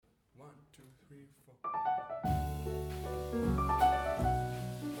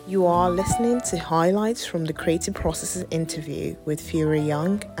You are listening to highlights from the Creative Processes interview with Fury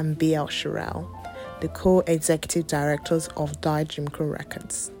Young and BL Shirelle, the co-executive directors of Die Jim Crow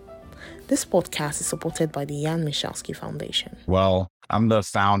Records. This podcast is supported by the Jan Michalski Foundation. Well, I'm the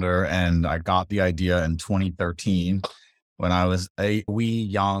founder, and I got the idea in 2013 when I was a wee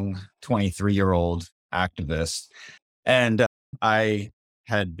young 23-year-old activist. And I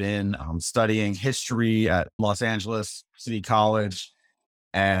had been studying history at Los Angeles City College.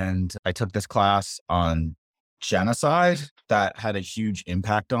 And I took this class on genocide that had a huge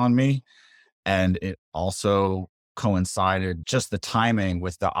impact on me. And it also coincided just the timing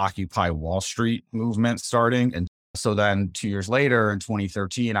with the Occupy Wall Street movement starting. And so then 2 years later in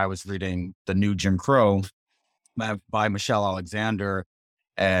 2013, I was reading The New Jim Crow by Michelle Alexander.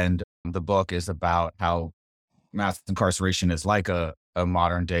 And the book is about how mass incarceration is like a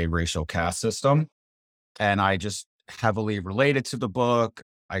modern day racial caste system. And I just heavily related to the book.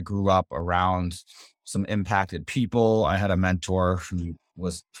 I grew up around some impacted people. I had a mentor who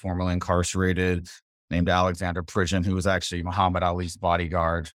was formerly incarcerated named Alexander Pridgeon, who was actually Muhammad Ali's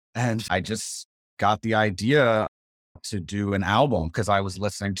bodyguard. And I just got the idea to do an album because I was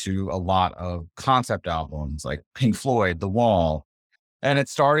listening to a lot of concept albums like Pink Floyd, The Wall. And it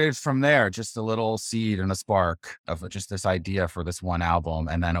started from there, just a little seed and a spark of just this idea for this one album.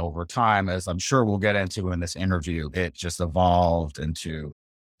 And then over time, as I'm sure we'll get into in this interview, it just evolved into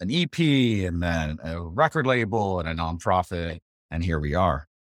an EP and then a record label and a nonprofit. And here we are.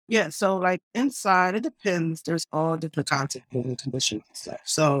 Yeah. So like inside, it depends. There's all different content and conditions and stuff.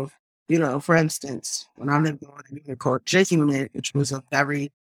 So, for instance, when I lived on a unit called DJC unit, which was a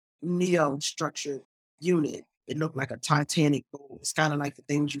very neo-structured unit, it looked like a Titanic boat. It's kind of like the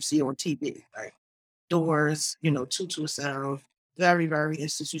things you see on TV, right? Doors, 2 sound, very, very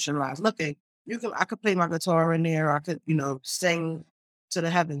institutionalized looking. I could play my guitar in there. I could, sing to the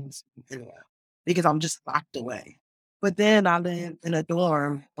heavens because I'm just locked away. But then I lived in a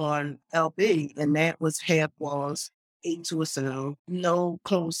dorm on LB, and that was half walls, 8 to a sound, no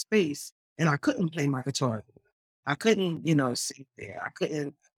closed space, and I couldn't play my guitar. I couldn't, sit there. I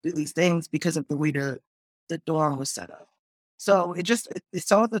couldn't do these things because of the way the dorm was set up. So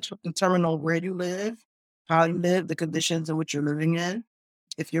it's all determined on where you live, how you live, the conditions in which you're living in.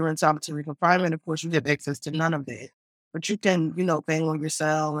 If you're in solitary confinement, of course, you have access to none of that. But you can, bang on your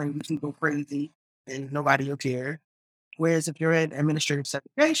cell and you can go crazy and nobody will care. Whereas if you're in administrative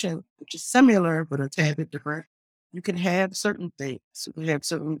segregation, which is similar but a tad bit different, you can have certain things. You can have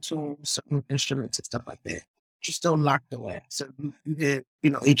certain tools, certain instruments and stuff like that. You're still locked away. So you get,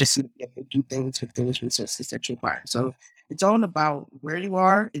 agency to do things with those resources that you require. So it's all about where you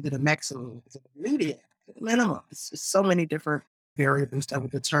are. Is it a maximum? Is it a median? Is it a minimum? It's so many different variables that will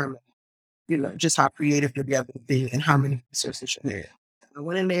determine, just how creative you'll be able to be and how many resources you have. I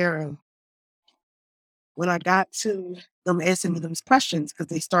went in there and when I got to them asking me those questions, because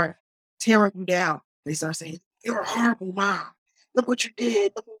they start tearing you down. They start saying, "You're a horrible mom. Look what you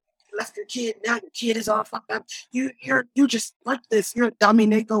did. Look, you left your kid. Now your kid is all fucked up. You just like this.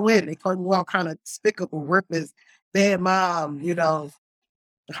 They go in. They call you all kind of despicable, worthless, bad mom, a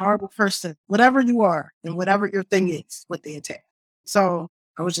horrible person, whatever you are and whatever your thing is, what they attack." So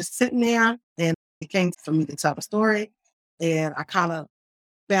I was just sitting there and it came for me to tell a story. And I kind of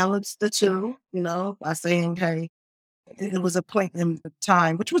balanced the two, by saying, hey, it was a point in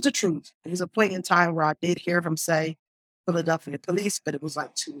time, which was the truth. It was a point in time where I did hear him say Philadelphia police, but it was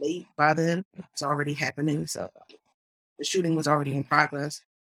like too late by then. It was already happening. So the shooting was already in progress.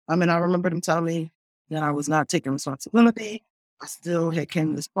 I remember them telling me that I was not taking responsibility. I still had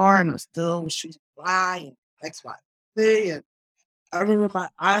came to this bar and I still was shooting fly and X, Y, Z. And I remember my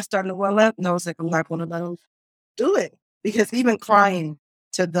eyes starting to well up and I was like, I'm not going to let them do it. Because even crying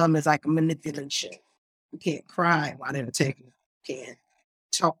to them is like a manipulation. You can't cry while they're taking it. You can't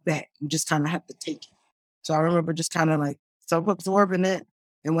talk back. You just kind of have to take it. So I remember just kind of like self-absorbing it.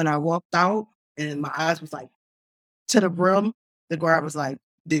 And when I walked out and my eyes was like to the brim, the guard was like,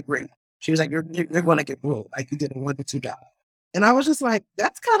 did great. She was like, you're going to get ruled. Like you did a wonderful job. And I was just like,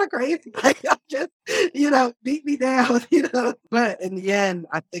 that's kind of crazy. Like, I just, beat me down, But in the end,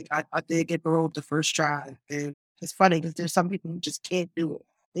 I think I did get paroled the first try. And it's funny because there's some people who just can't do it.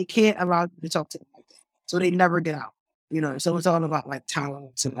 They can't allow you to talk to them like that. So they never get out, So it's all about like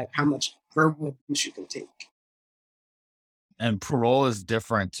tolerance and like how much verbal abuse you can take. And parole is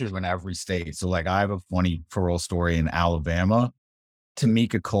different too in every state. So like I have a funny parole story in Alabama.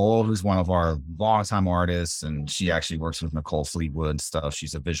 Tamika Cole, who's one of our longtime artists, and she actually works with Nicole Fleetwood and stuff.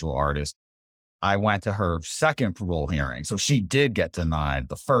 She's a visual artist. I went to her second parole hearing. So she did get denied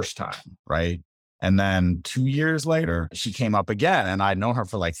the first time, right? And then 2 years later, she came up again. And I'd known her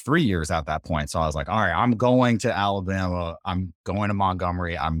for like 3 years at that point. So I was like, all right, I'm going to Alabama. I'm going to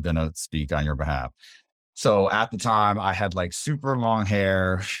Montgomery. I'm going to speak on your behalf. So at the time, I had like super long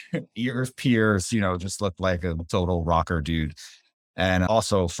hair, ears pierced, just looked like a total rocker dude. And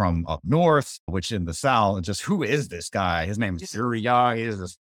also from up north, which in the South, just who is this guy? His name is Shirelle. He is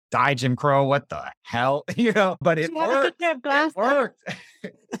this die Jim Crow. What the hell? But it worked. It worked.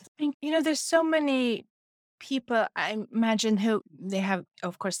 There's so many people, I imagine, who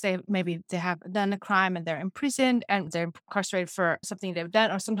of course, they have done a crime and they're imprisoned and they're incarcerated for something they've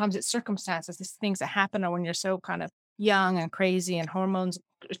done, or sometimes it's circumstances, these things that happen, or when you're so kind of young and crazy and hormones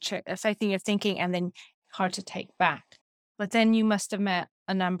affecting your thinking, and then hard to take back. But then you must have met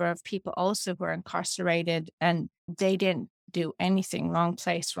a number of people also who are incarcerated and they didn't do anything, wrong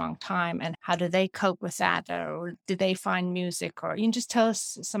place, wrong time. And how do they cope with that? Or do they find music? Or you can just tell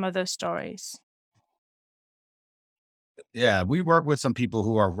us some of those stories. Yeah, we work with some people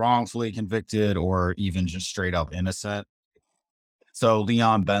who are wrongfully convicted or even just straight up innocent. So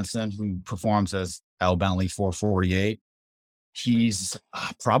Leon Benson, who performs as L. Bentley 448, he's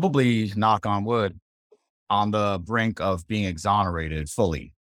probably, knock on wood, on the brink of being exonerated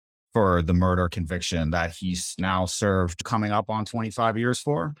fully for the murder conviction that he's now served coming up on 25 years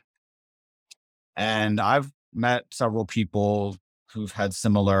for. And I've met several people who've had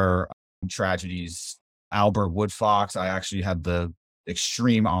similar tragedies. Albert Woodfox, I actually had the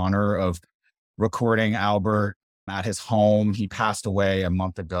extreme honor of recording Albert at his home. He passed away a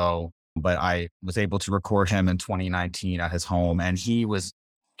month ago, but I was able to record him in 2019 at his home. And he was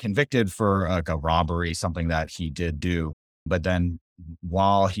convicted for like a robbery, something that he did do. But then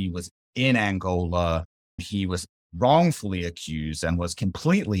while he was in Angola, he was wrongfully accused and was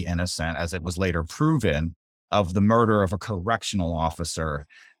completely innocent, as it was later proven, of the murder of a correctional officer.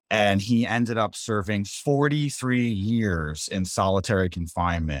 And he ended up serving 43 years in solitary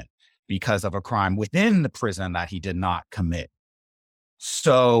confinement because of a crime within the prison that he did not commit.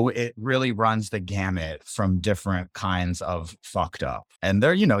 So it really runs the gamut from different kinds of fucked up. And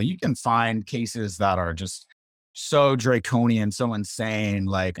there, you can find cases that are just so draconian, so insane.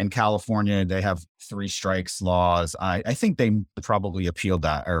 Like in California, they have 3 strikes laws. I think they probably appealed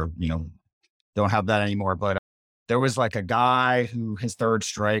that, or, don't have that anymore. But there was like a guy who his 3rd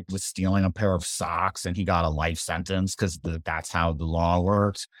strike was stealing a pair of socks, and he got a life sentence because that's how the law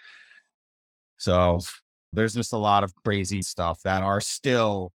works. So there's just a lot of crazy stuff that are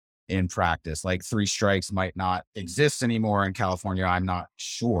still in practice. Like 3 strikes might not exist anymore in California. I'm not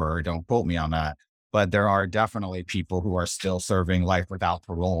sure. Don't quote me on that. But there are definitely people who are still serving life without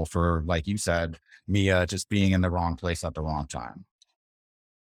parole for, like you said, Mia, just being in the wrong place at the wrong time.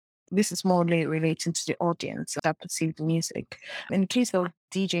 This is more relating to the audience that perceive the music. In the case of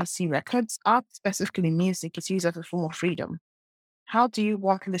DJC records, art, specifically music, is used as a form of freedom. How do you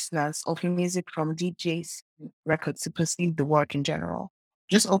want listeners of your music from DJ's records to perceive the work in general?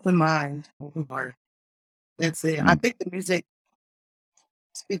 Just open mind, open heart. That's it. I think the music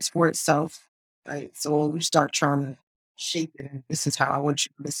speaks for itself. Right? So when we start trying to shape it, this is how I want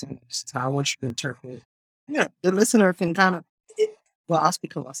you to listen, this is how I want you to interpret. The listener can kind of, I'll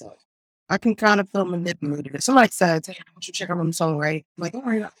speak for myself. I can kind of feel manipulated. If somebody says, hey, I want you to check out the song, right? I'm like, all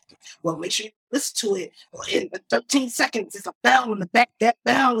right, well, make sure you listen to it. Well, in 13 seconds, there's a bell in the back. That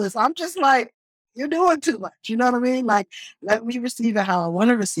bell is, I'm just like, you're doing too much. You know what I mean? Like, let me receive it how I want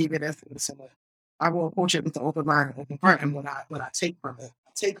to receive it as a listener. I will approach it with an open mind and open heart. And what I take from it,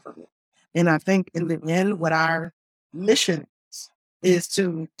 I take from it. And I think in the end, what our mission is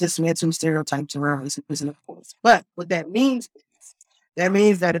to dismantle stereotypes around racism, of course. But what that means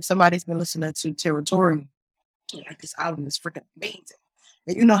that if somebody's been listening to Territorial, like, this album is freaking amazing.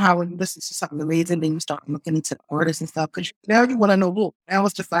 And you know how when you listen to something amazing, then you start looking into the artists and stuff, because now you want to know, look, now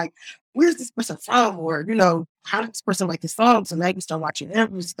it's just like, where's this person from? Or, how did this person like this song? So now you start watching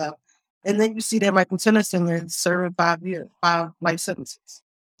every stuff. And then you see that Michael Tennyson is serving 5 life sentences.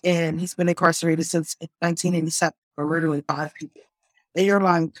 And he's been incarcerated since 1987 for murdering 5 people. And you're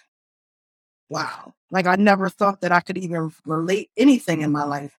like, wow. Like, I never thought that I could even relate anything in my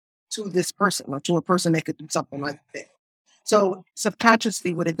life to this person, or to a person that could do something like that. So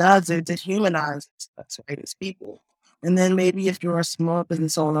subconsciously, what it does is it humanizes us, right, as people. And then maybe if you're a small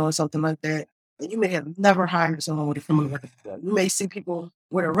business owner or something like that, and you may have never hired someone with a criminal record before. You may see people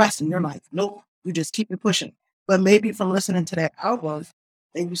with arrests, and you're like, nope, you just keep it pushing. But maybe from listening to that album,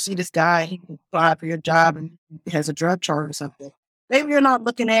 and you see this guy, he can apply for your job and he has a drug charge or something. Maybe you're not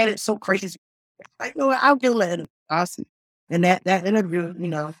looking at it so crazy. Like, I'll get let him. Awesome. And that interview,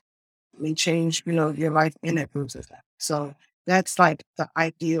 may change, your life in that process. So that's like the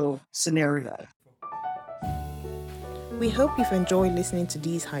ideal scenario. We hope you've enjoyed listening to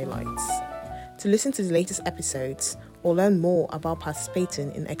these highlights. To listen to the latest episodes or learn more about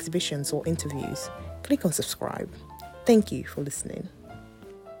participating in exhibitions or interviews, click on subscribe. Thank you for listening.